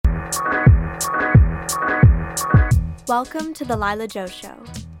Welcome to the Lila Jo Show.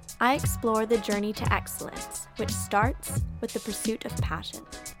 I explore the journey to excellence, which starts with the pursuit of passion.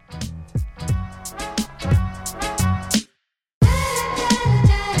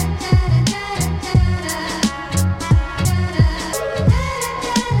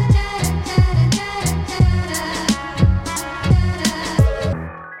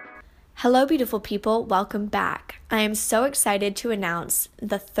 Hello, beautiful people. Welcome back. I am so excited to announce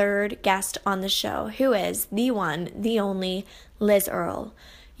the third guest on the show, who is the one, the only, Liz Earle.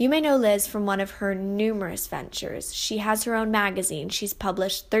 You may know Liz from one of her numerous ventures. She has her own magazine. She's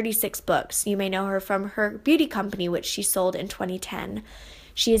published 36 books. You may know her from her beauty company, which she sold in 2010.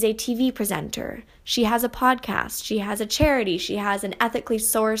 She is a TV presenter. She has a podcast. She has a charity. She has an ethically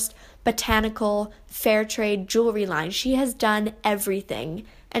sourced, botanical, fair trade jewelry line. She has done everything.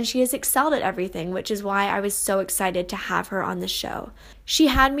 And she has excelled at everything, which is why I was so excited to have her on the show. She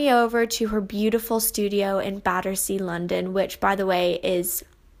had me over to her beautiful studio in Battersea, London, which, by the way, is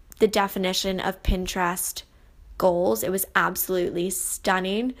the definition of Pinterest goals. It was absolutely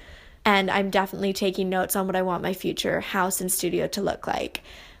stunning, and I'm definitely taking notes on what I want my future house and studio to look like.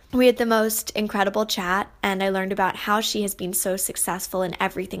 We had the most incredible chat, and I learned about how she has been so successful in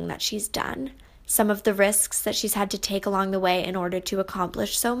everything that she's done. Some of the risks that she's had to take along the way in order to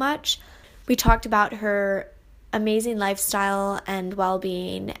accomplish so much. We talked about her amazing lifestyle and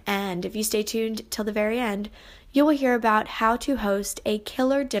well-being, and if you stay tuned till the very end, you will hear about how to host a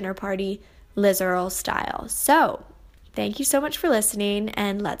killer dinner party Liz Earle style. So, thank you so much for listening,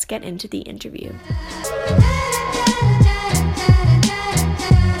 and let's get into the interview.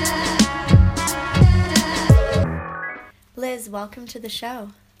 Liz, welcome to the show.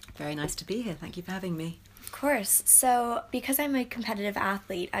 Very nice to be here. Thank you for having me. Of course. So, because I'm a competitive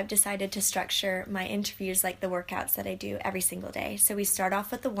athlete, I've decided to structure my interviews like the workouts that I do every single day. So we start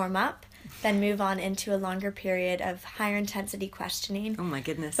off with the warm-up, then move on into a longer period of higher intensity questioning. Oh my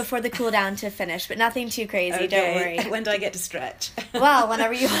goodness. Before the cool down to finish, but nothing too crazy, okay. Don't worry. When do I get to stretch? Well,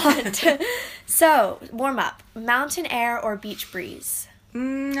 whenever you want. So, warm-up, mountain air or beach breeze?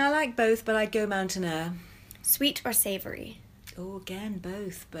 I like both, but I'd go mountain air. Sweet or savory? Oh, again,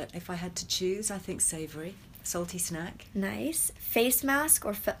 both. But if I had to choose, I think savoury. Salty snack. Nice. Face mask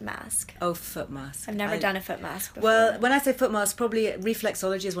or foot mask? Oh, foot mask. I've never done a foot mask before. Well, when I say foot mask, probably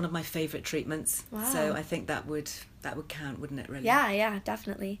reflexology is one of my favourite treatments. Wow. So I think that would count, wouldn't it, really? Yeah,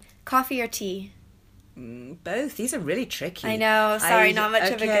 definitely. Coffee or tea? Both. These are really tricky. I know. Sorry, not much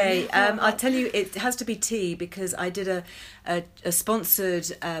of a good... I'll tell you, it has to be tea because I did a sponsored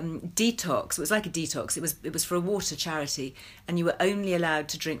detox. It was like a detox. It was for a water charity, and you were only allowed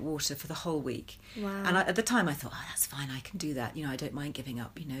to drink water for the whole week. Wow. And at the time, I thought, that's fine. I can do that. I don't mind giving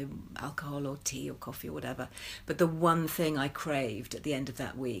up, alcohol or tea or coffee or whatever. But the one thing I craved at the end of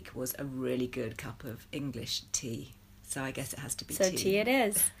that week was a really good cup of English tea. So I guess it has to be tea. So tea it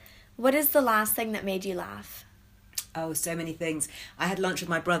is. What is the last thing that made you laugh? Oh, so many things. I had lunch with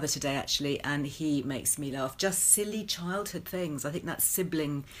my brother today, actually, and he makes me laugh. Just silly childhood things. I think that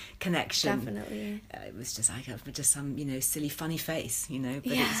sibling connection. Definitely. It was just some, silly, funny face, but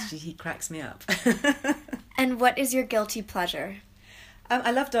Yeah. he cracks me up. And what is your guilty pleasure? I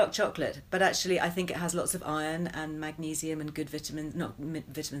love dark chocolate, but actually I think it has lots of iron and magnesium and good vitamins, not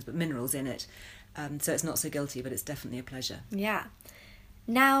vitamins, but minerals in it. So it's not so guilty, but it's definitely a pleasure. Yeah.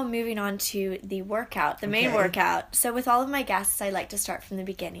 Now moving on to the workout, the main workout. So with all of my guests, I like to start from the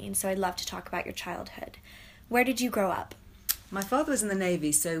beginning. So I'd love to talk about your childhood. Where did you grow up? My father was in the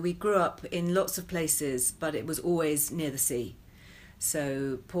Navy, so we grew up in lots of places, but it was always near the sea.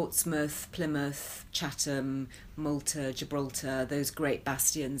 So Portsmouth, Plymouth, Chatham, Malta, Gibraltar, those great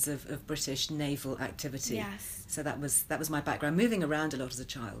bastions of British naval activity. Yes. So that was my background, moving around a lot as a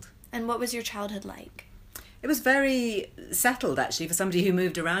child. And what was your childhood like? It was very settled, actually, for somebody who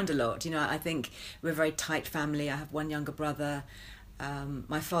moved around a lot. I think we're a very tight family. I have one younger brother.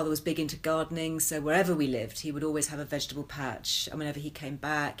 My father was big into gardening, so wherever we lived, he would always have a vegetable patch. And whenever he came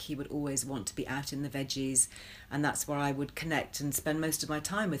back, he would always want to be out in the veggies. And that's where I would connect and spend most of my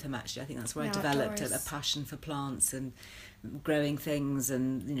time with him, actually. I think that's where I developed a passion for plants and growing things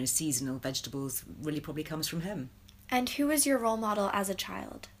and, seasonal vegetables really probably comes from him. And who was your role model as a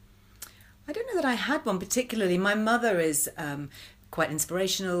child? I don't know that I had one particularly. My mother is quite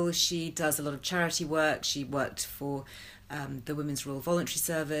inspirational. She does a lot of charity work. She worked for the Women's Royal Voluntary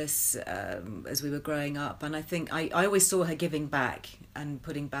Service as we were growing up. And I think I always saw her giving back and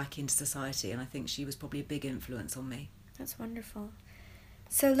putting back into society. And I think she was probably a big influence on me. That's wonderful.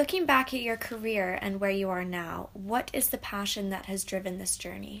 So looking back at your career and where you are now, what is the passion that has driven this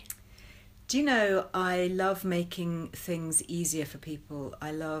journey? Do you know, I love making things easier for people.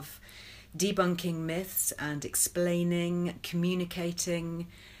 I love debunking myths and explaining, communicating.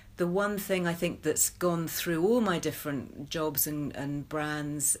 The one thing I think that's gone through all my different jobs and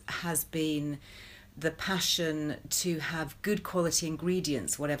brands has been the passion to have good quality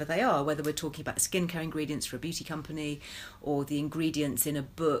ingredients, whatever they are, whether we're talking about skincare ingredients for a beauty company or the ingredients in a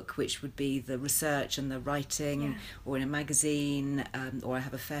book, which would be the research and the writing, or in a magazine, or I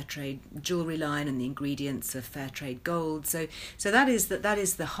have a fair trade jewellery line and the ingredients of fair trade gold. So that is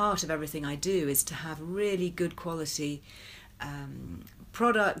the heart of everything I do, is to have really good quality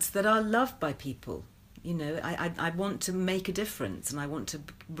products that are loved by people. You know, I want to make a difference, and I want to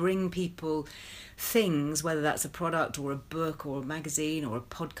bring people things, whether that's a product or a book or a magazine or a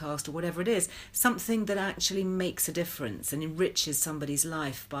podcast or whatever it is, something that actually makes a difference and enriches somebody's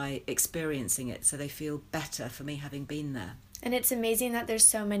life by experiencing it, so they feel better for me having been there. And it's amazing that there's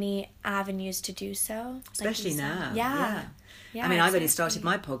so many avenues to do so. Especially now. Yeah. I mean, I've only started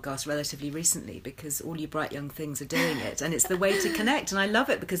my podcast relatively recently because all you bright young things are doing it, and it's the way to connect, and I love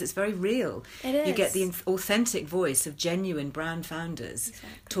it because it's very real. It is. You get the authentic voice of genuine brand founders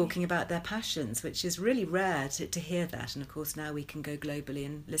talking about their passions, which is really rare to hear that. And of course now we can go globally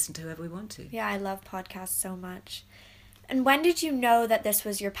and listen to whoever we want to. Yeah, I love podcasts so much. And when did you know that this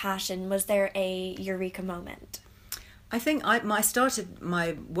was your passion? Was there a eureka moment? I think I started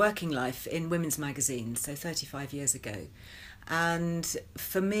my working life in women's magazines, so 35 years ago. And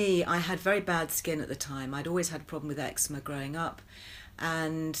for me, I had very bad skin at the time. I'd always had a problem with eczema growing up.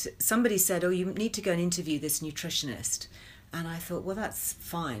 And somebody said, oh, you need to go and interview this nutritionist. And I thought, well, that's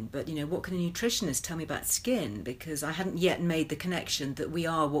fine. But, you know, what can a nutritionist tell me about skin? Because I hadn't yet made the connection that we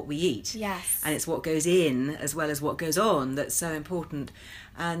are what we eat. Yes. And it's what goes in as well as what goes on that's so important.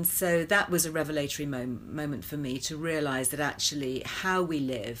 And so that was a revelatory moment for me to realise that actually how we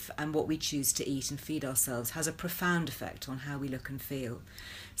live and what we choose to eat and feed ourselves has a profound effect on how we look and feel.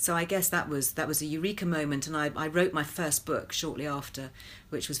 So I guess that was a eureka moment, and I wrote my first book shortly after,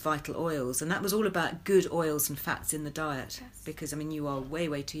 which was Vital Oils, and that was all about good oils and fats in the diet. Yes. Because, I mean, you are way,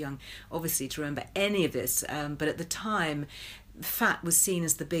 way too young, obviously, to remember any of this, but at the time, fat was seen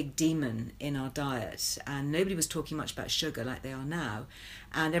as the big demon in our diet, and nobody was talking much about sugar like they are now,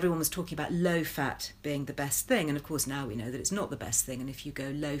 and everyone was talking about low fat being the best thing. And of course now we know that it's not the best thing, and if you go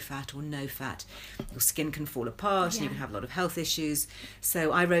low fat or no fat, your skin can fall apart and you can have a lot of health issues.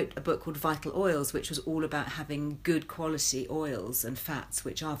 So I wrote a book called Vital Oils, which was all about having good quality oils and fats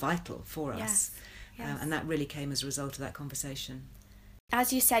which are vital for us. Yes. And that really came as a result of that conversation.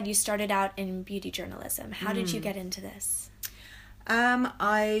 As you said, you started out in beauty journalism. How did you get into this?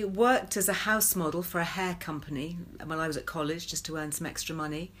 I worked as a house model for a hair company when I was at college, just to earn some extra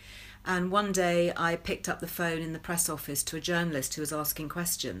money. And one day I picked up the phone in the press office to a journalist who was asking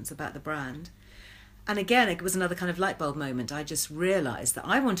questions about the brand. And again, it was another kind of light bulb moment. I just realised that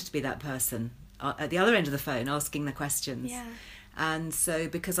I wanted to be that person at the other end of the phone asking the questions. Yeah. And so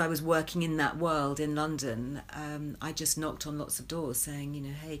because I was working in that world in London, I just knocked on lots of doors saying, you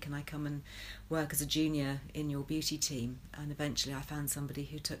know, hey, can I come and work as a junior in your beauty team? And eventually I found somebody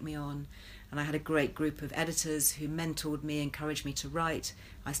who took me on, and I had a great group of editors who mentored me, encouraged me to write.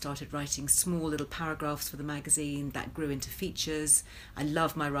 I started writing small little paragraphs for the magazine that grew into features. I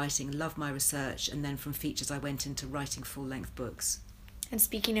love my writing, love my research, and then from features I went into writing full-length books. And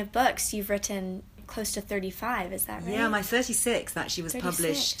speaking of books, you've written close to 35, is that right? Yeah, my 36th actually was 36.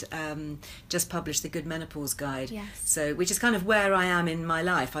 published, just published, The Good Menopause Guide. Yes. So, which is kind of where I am in my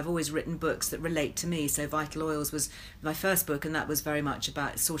life. I've always written books that relate to me. So Vital Oils was my first book, and that was very much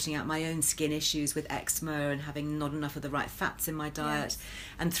about sorting out my own skin issues with eczema and having not enough of the right fats in my diet. Yes.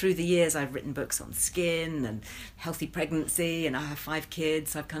 And through the years I've written books on skin and healthy pregnancy, and I have 5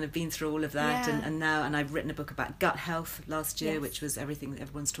 kids. I've kind of been through all of that. Yeah. And now, and I've written a book about gut health last year, Yes. which was everything.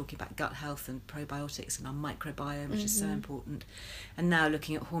 Everyone's talking about gut health and probiotics and our microbiome, which is so important. And now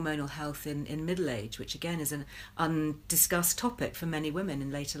looking at hormonal health in middle age, which again is an undiscussed topic for many women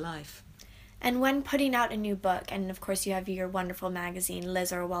in later life. And when putting out a new book, and of course you have your wonderful magazine,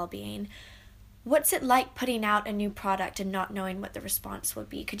 Earle Wellbeing, what's it like putting out a new product and not knowing what the response will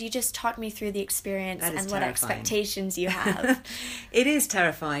be? Could you just talk me through the experience and what expectations you have? It is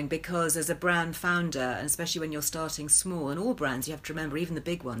terrifying because as a brand founder, and especially when you're starting small, and all brands, you have to remember, even the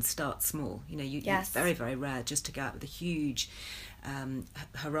big ones start small. You know, Yes. it's very, very rare just to go out with a huge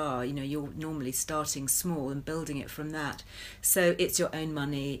hurrah. You know, you're normally starting small and building it from that. So it's your own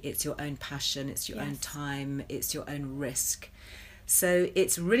money, it's your own passion, it's your own Yes. time, it's your own risk. So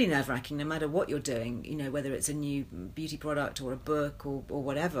it's really nerve-wracking no matter what you're doing, whether it's a new beauty product or a book or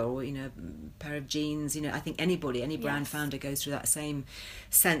whatever, or, a pair of jeans. I think any brand founder goes through that same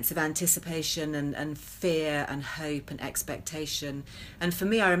sense of anticipation and fear and hope and expectation. And for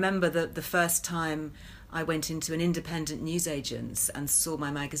me, I remember the first time I went into an independent newsagent's and saw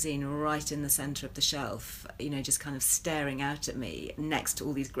my magazine right in the centre of the shelf, just kind of staring out at me next to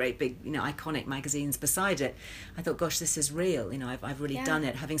all these great big, iconic magazines beside it. I thought, gosh, this is real. I've really done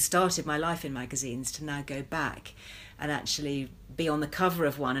it. Having started my life in magazines, to now go back and actually be on the cover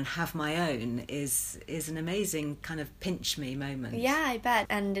of one and have my own is an amazing kind of pinch me moment. Yeah, I bet.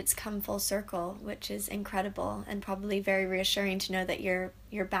 And it's come full circle, which is incredible and probably very reassuring to know that you're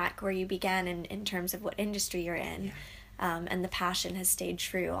back where you began in terms of what industry you're in. Yeah. And the passion has stayed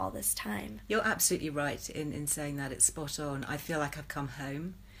true all this time. You're absolutely right in saying that. It's spot on. I feel like I've come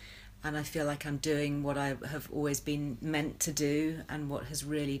home, and I feel like I'm doing what I have always been meant to do and what has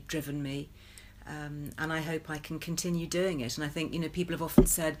really driven me. And I hope I can continue doing it. And I think, people have often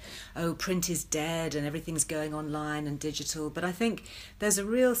said, oh, print is dead and everything's going online and digital. But I think there's a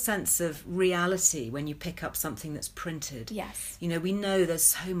real sense of reality when you pick up something that's printed. Yes. We know there's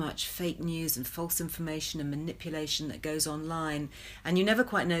so much fake news and false information and manipulation that goes online. And you never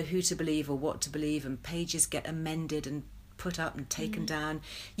quite know who to believe or what to believe. And pages get amended and put up and taken down.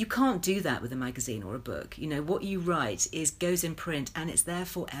 You can't do that with a magazine or a book. What you write goes in print and it's there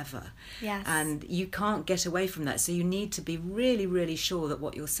forever. Yes. And you can't get away from that. So you need to be really, really sure that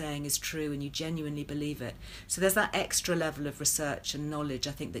what you're saying is true and you genuinely believe it. So there's that extra level of research and knowledge,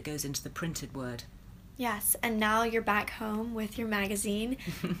 I think, that goes into the printed word. Yes, and now you're back home with your magazine.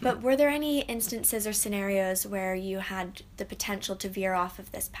 But were there any instances or scenarios where you had the potential to veer off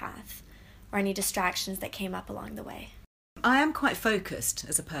of this path, or any distractions that came up along the way? I am quite focused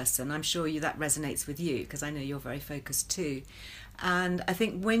as a person. I'm sure that resonates with you, because I know you're very focused too. And I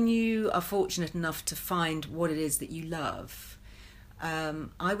think when you are fortunate enough to find what it is that you love,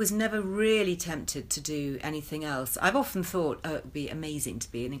 I was never really tempted to do anything else. I've often thought, oh, it would be amazing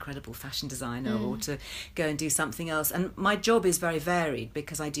to be an incredible fashion designer or to go and do something else. And my job is very varied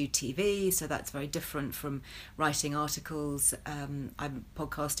because I do TV, so that's very different from writing articles. I'm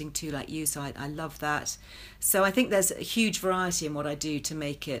podcasting too, like you, so I love that. So I think there's a huge variety in what I do to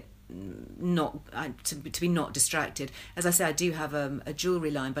make it to be not distracted. As I say, I do have a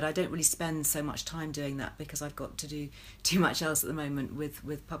jewellery line, but I don't really spend so much time doing that because I've got to do too much else at the moment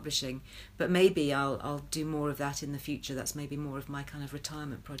with publishing. But maybe I'll do more of that in the future. That's maybe more of my kind of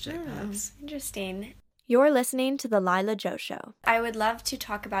retirement project, perhaps. Interesting. You're listening to The Lila Jo Show. I would love to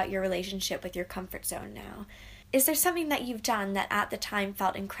talk about your relationship with your comfort zone now. Is there something that you've done that at the time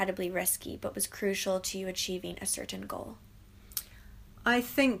felt incredibly risky but was crucial to you achieving a certain goal? I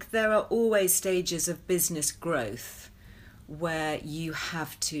think there are always stages of business growth where you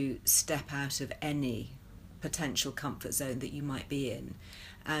have to step out of any potential comfort zone that you might be in.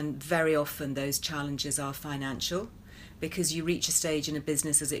 And very often those challenges are financial, because you reach a stage in a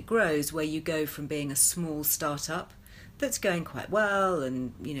business as it grows where you go from being a small startup that's going quite well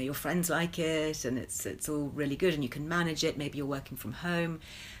and your friends like it and it's all really good and you can manage it, maybe you're working from home.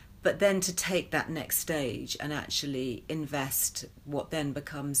 But then to take that next stage and actually invest what then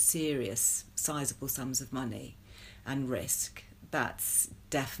becomes serious, sizable sums of money and risk, that's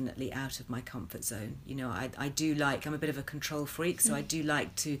definitely out of my comfort zone. I do I'm a bit of a control freak, so I do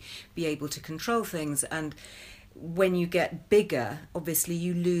like to be able to control things. And when you get bigger, obviously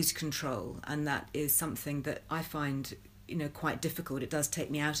you lose control. And that is something that I find quite difficult. It does take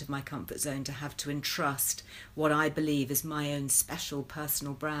me out of my comfort zone to have to entrust what I believe is my own special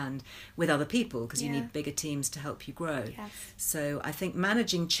personal brand with other people, because you need bigger teams to help you grow. Yes. So I think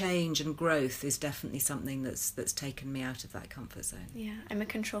managing change and growth is definitely something that's taken me out of that comfort zone. Yeah, I'm a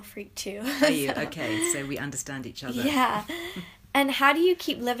control freak too. Are you? Okay, so we understand each other. Yeah. And how do you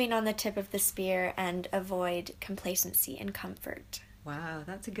keep living on the tip of the spear and avoid complacency and comfort? Wow,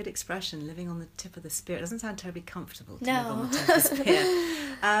 that's a good expression, living on the tip of the spear. It doesn't sound terribly comfortable to No. live on the tip of the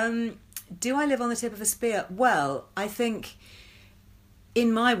spear. Do I live on the tip of a spear? Well, I think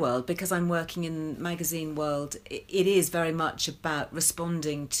in my world, because I'm working in the magazine world, it is very much about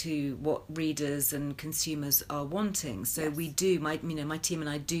responding to what readers and consumers are wanting. So we do, my team and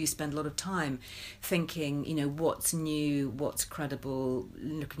I do spend a lot of time thinking, what's new, what's credible,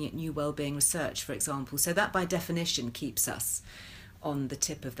 looking at new wellbeing research, for example. So that by definition keeps us on the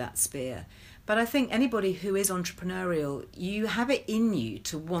tip of that spear. But I think anybody who is entrepreneurial, you have it in you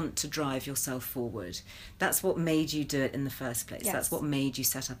to want to drive yourself forward. That's what made you do it in the first place. Yes. That's what made you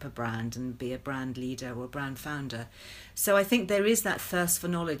set up a brand and be a brand leader or a brand founder. So I think there is that thirst for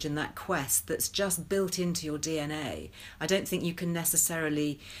knowledge and that quest that's just built into your DNA. I don't think you can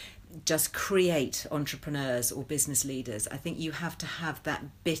necessarily just create entrepreneurs or business leaders. I think you have to have that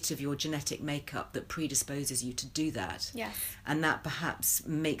bit of your genetic makeup that predisposes you to do that. Yes. And that perhaps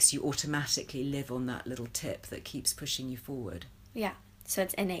makes you automatically live on that little tip that keeps pushing you forward. Yeah. So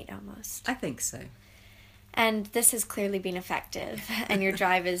it's innate almost. I think so. And this has clearly been effective, and your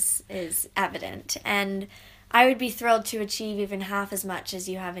drive is evident. And I would be thrilled to achieve even half as much as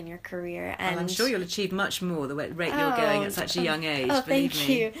you have in your career. And I'm sure you'll achieve much more the rate you're going at such a young age. Believe thank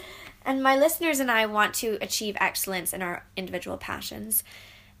you. And my listeners and I want to achieve excellence in our individual passions.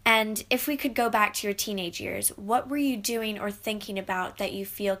 And if we could go back to your teenage years, what were you doing or thinking about that you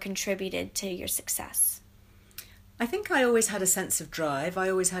feel contributed to your success? I think I always had a sense of drive. I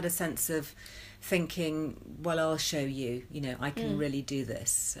always had a sense of thinking, well, I'll show you, I can really do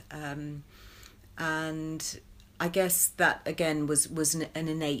this. And I guess that, again, was an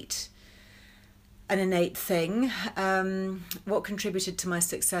innate thing. What contributed to my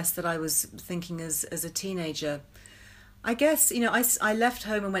success that I was thinking as a teenager? I guess, I left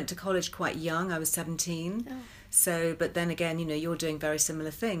home and went to college quite young. I was 17. Oh. So, but then again, you're doing very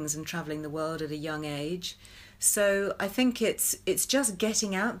similar things and traveling the world at a young age. So I think it's just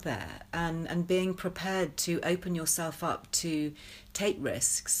getting out there and being prepared to open yourself up to take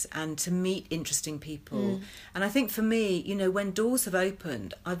risks and to meet interesting people. And I think for me, when doors have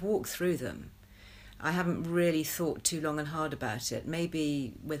opened, I've walked through them. I haven't really thought too long and hard about it.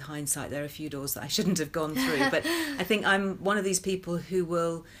 Maybe with hindsight, there are a few doors that I shouldn't have gone through. But I think I'm one of these people who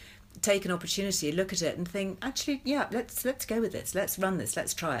will take an opportunity, look at it and think, actually, yeah, let's go with this. Let's run this.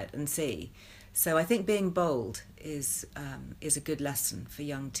 Let's try it and see. So I think being bold is a good lesson for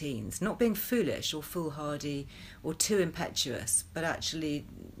young teens. Not being foolish or foolhardy or too impetuous, but actually,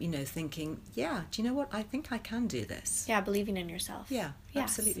 thinking, yeah, do you know what? I think I can do this. Yeah, believing in yourself. Yeah, yes.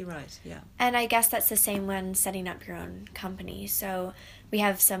 Absolutely right. Yeah. And I guess that's the same when setting up your own company. So we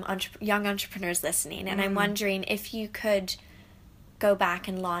have some young entrepreneurs listening, and I'm wondering if you could go back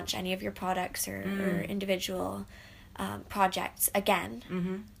and launch any of your products or individual projects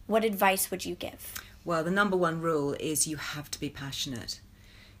again. What advice would you give? Well, the number one rule is you have to be passionate.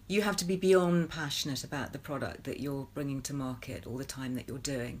 You have to be beyond passionate about the product that you're bringing to market all the time that you're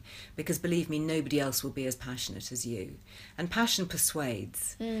doing. Because believe me, nobody else will be as passionate as you. And passion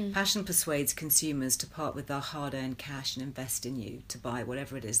persuades. Passion persuades consumers to part with their hard-earned cash and invest in you to buy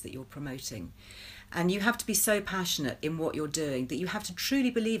whatever it is that you're promoting. And you have to be so passionate in what you're doing that you have to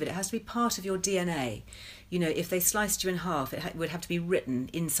truly believe it. It has to be part of your DNA. If they sliced you in half, it would have to be written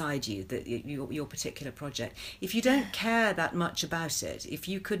inside you, that your particular project. If you don't care that much about it, if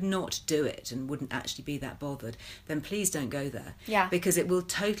you could not do it and wouldn't actually be that bothered, then please don't go there. Yeah. Because it will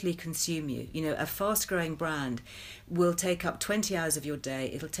totally consume you. A fast-growing brand will take up 20 hours of your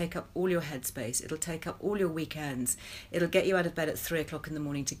day. It'll take up all your headspace. It'll take up all your weekends. It'll get you out of bed at 3 o'clock in the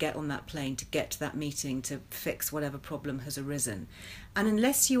morning to get on that plane, to get to that meeting, to fix whatever problem has arisen. And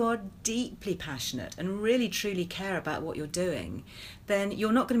unless you are deeply passionate and really truly care about what you're doing, then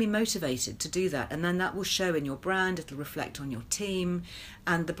you're not going to be motivated to do that. And then that will show in your brand, it'll reflect on your team,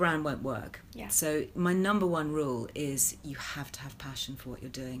 and the brand won't work. Yeah. So my number one rule is you have to have passion for what you're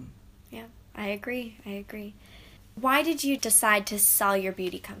doing. Yeah, I agree. Why did you decide to sell your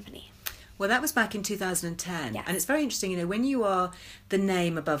beauty company? Well, that was back in 2010. Yes. And it's very interesting, when you are the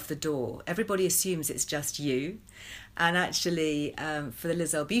name above the door, everybody assumes it's just you. And actually, for the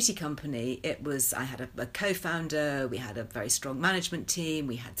Earle Beauty Company, I had a co-founder, we had a very strong management team,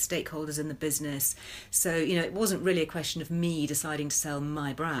 we had stakeholders in the business. So, it wasn't really a question of me deciding to sell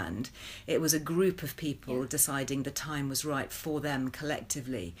my brand. It was a group of people deciding the time was right for them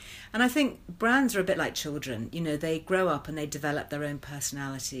collectively. And I think brands are a bit like children. They grow up and they develop their own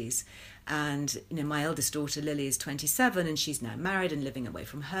personalities. And, my eldest daughter, Lily, is 27 and she's now married and living away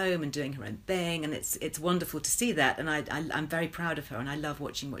from home and doing her own thing. And it's wonderful to see that. And I'm very proud of her and I love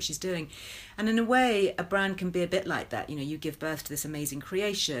watching what she's doing. And in a way, a brand can be a bit like that. You give birth to this amazing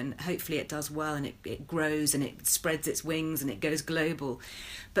creation. Hopefully it does well and it grows and it spreads its wings and it goes global.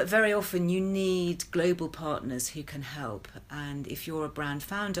 But very often you need global partners who can help. And if you're a brand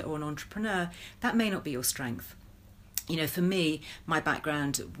founder or an entrepreneur, that may not be your strength. For me, my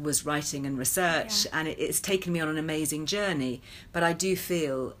background was writing and research, and it's taken me on an amazing journey. But I do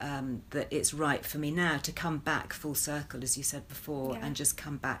feel that it's right for me now to come back full circle, as you said before, and just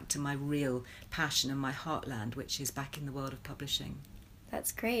come back to my real passion and my heartland, which is back in the world of publishing.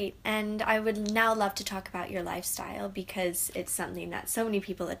 That's great. And I would now love to talk about your lifestyle, because it's something that so many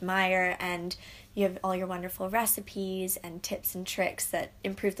people admire, and you have all your wonderful recipes and tips and tricks that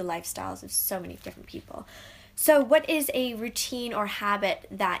improve the lifestyles of so many different people. So what is a routine or habit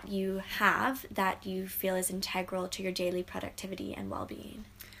that you have that you feel is integral to your daily productivity and well-being?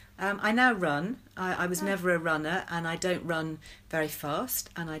 I now run. I was never a runner, and I don't run very fast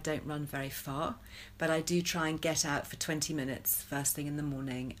and I don't run very far, but I do try and get out for 20 minutes first thing in the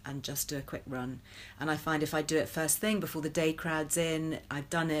morning and just do a quick run. And I find if I do it first thing before the day crowds in, I've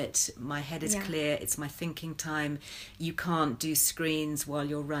done it, my head is clear, it's my thinking time. You can't do screens while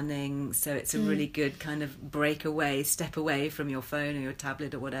you're running, so it's a really good kind of step away from your phone or your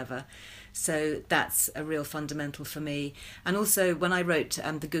tablet or whatever. So that's a real fundamental for me. And also when I wrote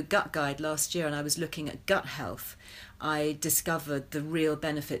the Good Gut Guide last year and I was looking at gut health, I discovered the real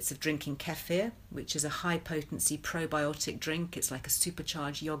benefits of drinking kefir, which is a high potency probiotic drink. It's like a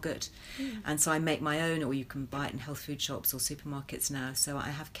supercharged yogurt. And so I make my own, or you can buy it in health food shops or supermarkets now. So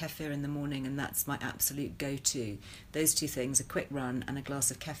I have kefir in the morning, and that's my absolute go-to. Those two things, a quick run and a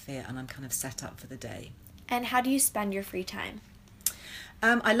glass of kefir, and I'm kind of set up for the day. And how do you spend your free time?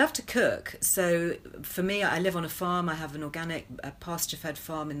 I love to cook. So for me, I live on a farm. I have an organic pasture-fed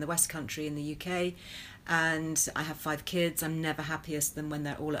farm in the West Country in the UK. And I have 5 kids. I'm never happiest than when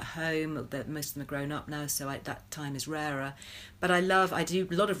they're all at home. Most of them are grown up now, so that time is rarer. But I do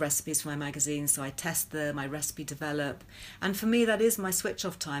a lot of recipes for my magazine, so I test them, I recipe develop. And for me, that is my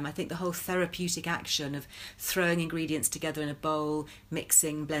switch-off time. I think the whole therapeutic action of throwing ingredients together in a bowl,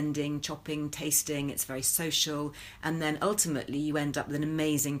 mixing, blending, chopping, tasting, it's very social. And then ultimately you end up with an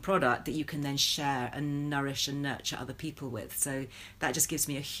amazing product that you can then share and nourish and nurture other people with. So that just gives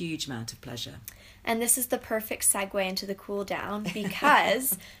me a huge amount of pleasure. And this is the perfect segue into the cool down,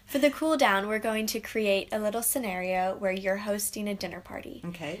 because for the cool down, we're going to create a little scenario where you're hosting a dinner party.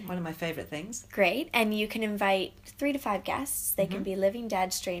 Okay, one of my favorite things. Great. And you can invite 3 to 5 guests. They can be living,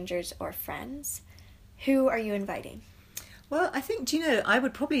 dead, strangers, or friends. Who are you inviting? Well, I think, I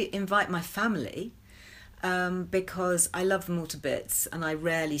would probably invite my family. Because I love them all to bits and I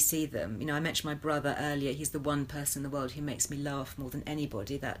rarely see them. I mentioned my brother earlier. He's the one person in the world who makes me laugh more than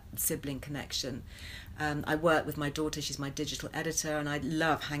anybody, that sibling connection. I work with my daughter. She's my digital editor and I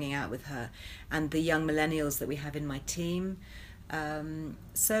love hanging out with her. And the young millennials that we have in my team.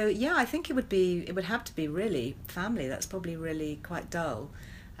 I think it would have to be really family. That's probably really quite dull.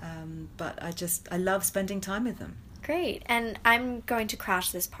 But I love spending time with them. Great. And I'm going to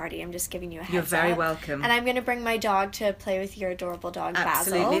crash this party. I'm just giving you a heads up. You're very welcome. And I'm going to bring my dog to play with your adorable dog,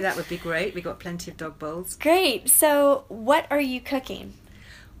 Basil. Absolutely, that would be great. We've got plenty of dog bowls. Great. So what are you cooking?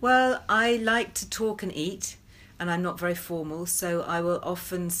 Well, I like to talk and eat, and I'm not very formal, so I will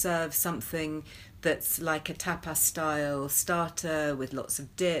often serve something that's like a tapas-style starter with lots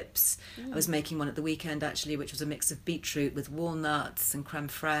of dips. I was making one at the weekend, actually, which was a mix of beetroot with walnuts and creme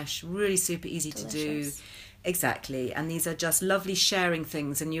fraiche. Really super easy to do. Exactly, and these are just lovely sharing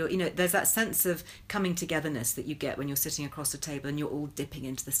things, and there's that sense of coming togetherness that you get when you're sitting across a table and you're all dipping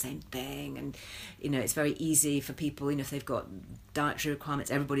into the same thing, and it's very easy for people, if they've got dietary requirements.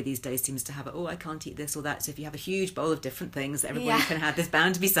 Everybody these days seems to have I can't eat this or that, so if you have a huge bowl of different things that everybody can have, there's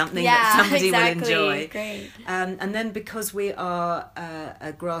bound to be something that somebody will enjoy. Great. And then because we are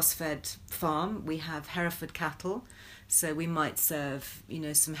a grass-fed farm, we have Hereford cattle. So we might serve,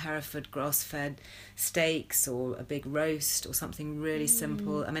 some Hereford grass-fed steaks or a big roast or something really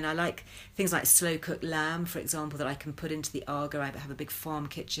simple. I mean, I like things like slow-cooked lamb, for example, that I can put into the Arga. I have a big farm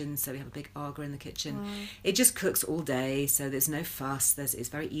kitchen, so we have a big Arga in the kitchen. It just cooks all day, so there's no fuss. It's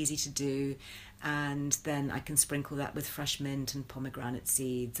very easy to do. And then I can sprinkle that with fresh mint and pomegranate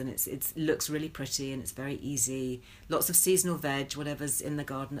seeds, and it looks really pretty and it's very easy. Lots of seasonal veg, whatever's in the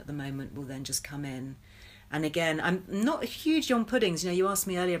garden at the moment will then just come in. And again, I'm not huge on puddings. You asked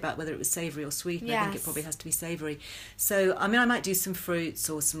me earlier about whether it was savoury or sweet, and I think it probably has to be savoury. So, I might do some fruits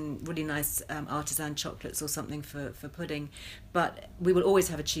or some really nice artisan chocolates or something for pudding, but we will always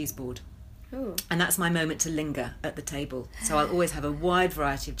have a cheese board. Ooh. And that's my moment to linger at the table. So I'll always have a wide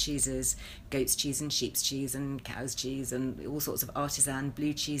variety of cheeses, goat's cheese and sheep's cheese and cow's cheese and all sorts of artisan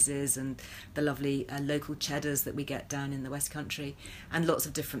blue cheeses and the lovely local cheddars that we get down in the West Country, and lots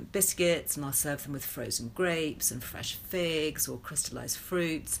of different biscuits, and I'll serve them with frozen grapes and fresh figs or crystallised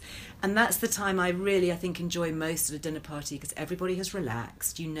fruits. And that's the time I think enjoy most at a dinner party, because everybody has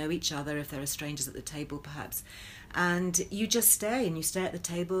relaxed, you know each other if there are strangers at the table perhaps, and you just stay at the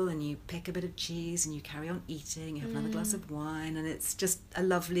table and you pick a bit of cheese and you carry on eating, you have another glass of wine, and it's just a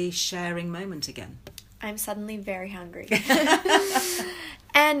lovely sharing moment again. I'm suddenly very hungry.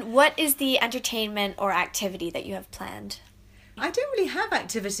 And what is the entertainment or activity that you have planned? I don't really have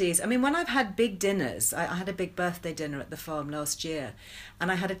activities. I mean, when I've had big dinners, I had a big birthday dinner at the farm last year,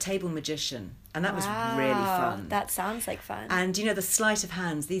 and I had a table magician, and that was really fun. That sounds like fun. And, you know, the sleight of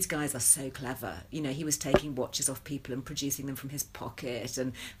hands, these guys are so clever. You know, he was taking watches off people and producing them from his pocket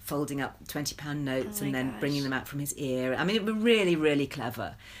and folding up £20 notes and then bringing them out from his ear. I mean, it was really, really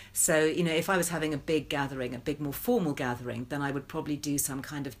clever. So, you know, if I was having a big gathering, a big, more formal gathering, then I would probably do some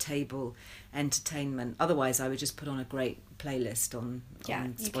kind of table entertainment. Otherwise, I would just put on a great playlist on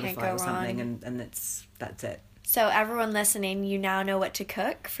Spotify or something, and that's it. So everyone listening, you now know what to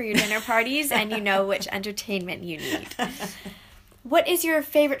cook for your dinner parties and you know which entertainment you need. What is your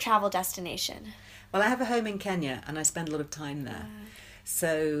favorite travel destination? Well, I have a home in Kenya and I spend a lot of time there.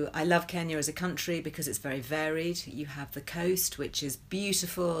 So I love Kenya as a country because it's very varied. You have the coast, which is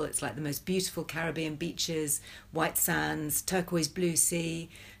beautiful. It's like the most beautiful Caribbean beaches, white sands, turquoise blue sea.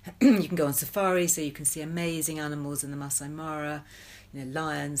 You can go on safari, so you can see amazing animals in the Masai Mara. You know,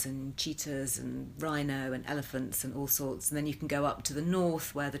 lions and cheetahs and rhino and elephants and all sorts. And then you can go up to the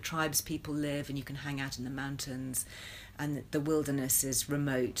north where the tribes people live and you can hang out in the mountains, and the wilderness is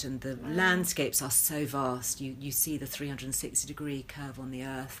remote and the landscapes are so vast. You see the 360-degree curve on the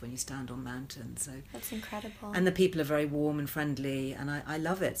earth when you stand on mountains. So that's incredible. And the people are very warm and friendly, and I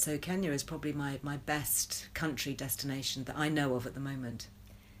love it. So Kenya is probably my best country destination that I know of at the moment.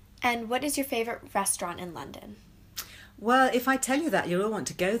 And what is your favourite restaurant in London? Well, if I tell you that, you'll all want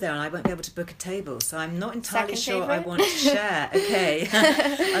to go there and I won't be able to book a table. So I'm not entirely sure I want to share. Okay,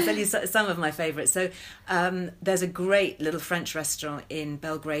 I'll tell you some of my favourites. So there's a great little French restaurant in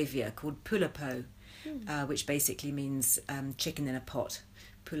Belgravia called Poulepo, which basically means chicken in a pot.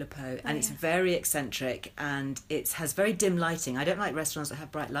 Poulepo, and it's very eccentric and it has very dim lighting. I don't like restaurants that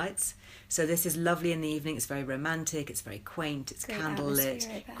have bright lights. So this is lovely in the evening. It's very romantic. It's very quaint. It's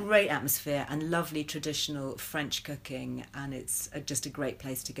candlelit. Great atmosphere and lovely traditional French cooking. And it's just a great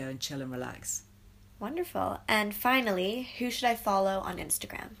place to go and chill and relax. Wonderful. And finally, who should I follow on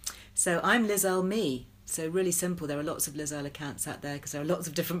Instagram? So I'm Liz Earle Me. So really simple. There are lots of Liz Earle accounts out there because there are lots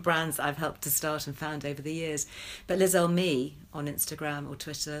of different brands that I've helped to start and found over the years. But Liz Earle Me on Instagram or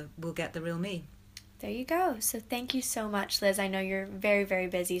Twitter will get the real me. There you go. So thank you so much, Liz. I know you're very, very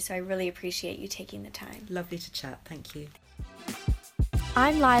busy, so I really appreciate you taking the time. Lovely to chat. Thank you.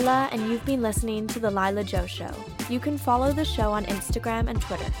 I'm Lila, and you've been listening to The Lila Joe Show. You can follow the show on Instagram and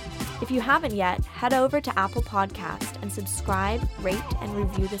Twitter. If you haven't yet, head over to Apple Podcast and subscribe, rate, and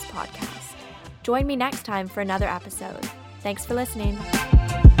review this podcast. Join me next time for another episode. Thanks for listening.